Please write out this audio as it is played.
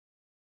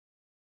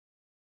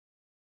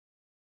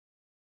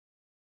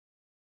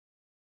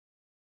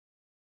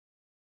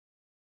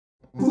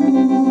When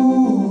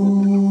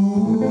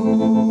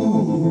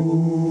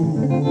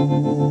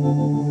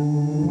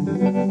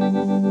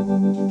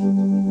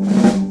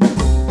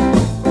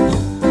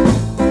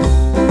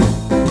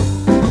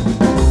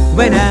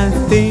I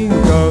think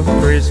of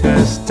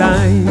Christmas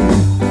time,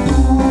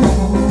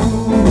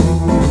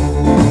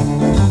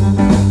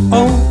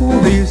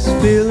 all these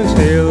feelings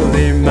still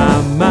in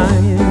my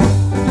mind.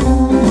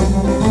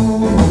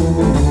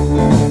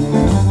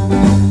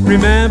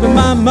 Remember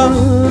my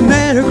mom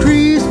and her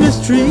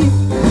Christmas tree,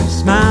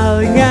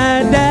 smiling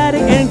at Daddy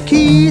and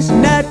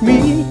kissing at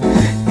me.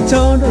 It's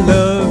all the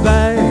love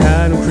I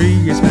had on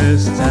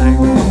Christmas time.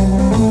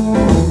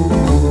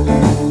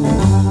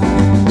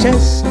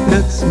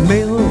 Chestnuts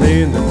melt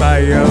in the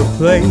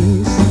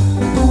fireplace,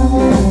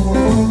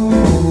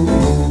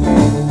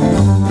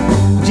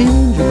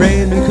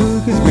 gingerbread and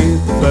cookies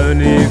with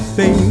funny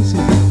faces.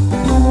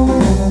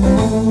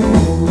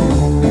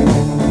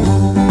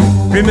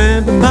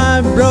 Remember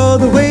my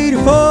brother waiting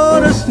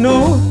for the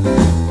snow,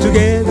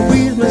 together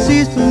with my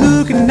sister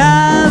looking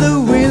out the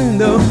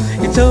window.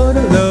 It's all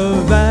the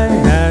love I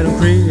had on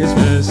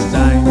Christmas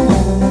time.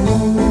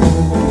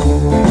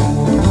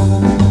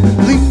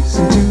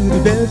 Listen to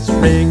the bells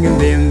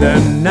ringing in the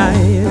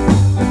night,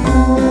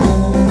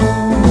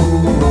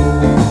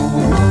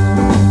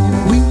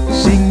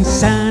 wishing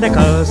Santa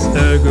Claus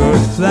a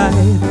good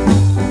flight.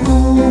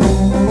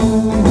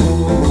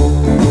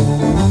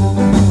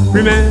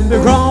 Remember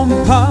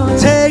Grandpa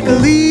take a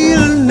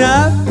little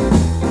nap,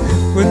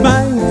 with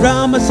my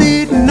grandma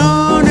sitting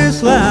on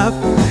his lap.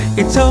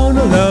 It's all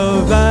the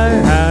love I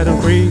had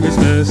on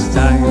Christmas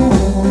time.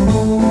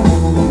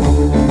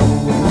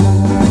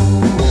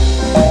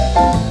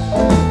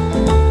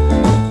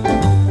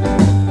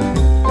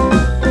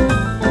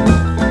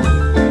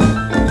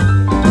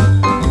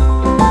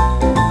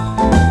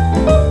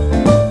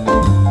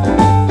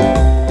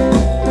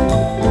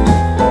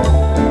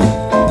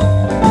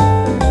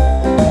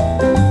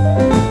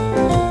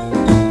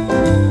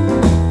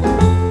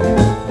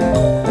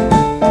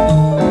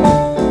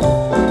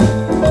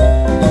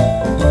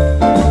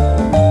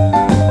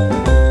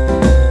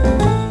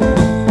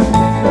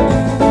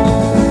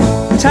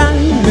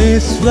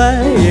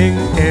 Flying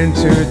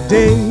into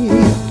day.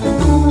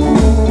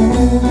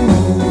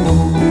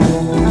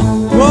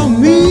 Well,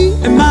 me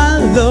and my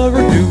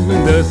lover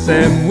doing the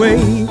same way.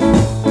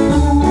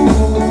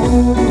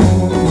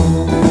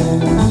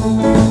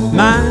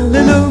 My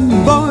little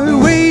boy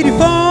waiting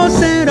for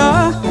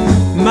Santa,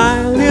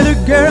 my little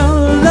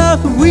girl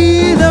laughing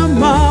with her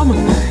mom.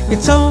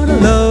 It's all the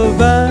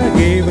love I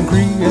gave on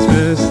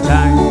Christmas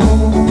time.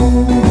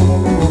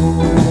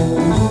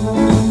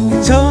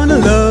 It's all the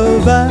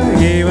love I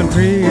gave on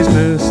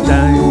Christmas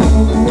time.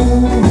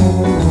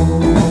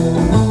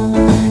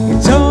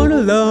 It's all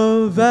the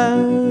love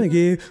I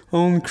gave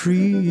on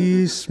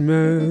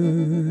Christmas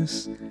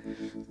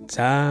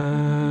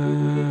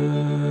time.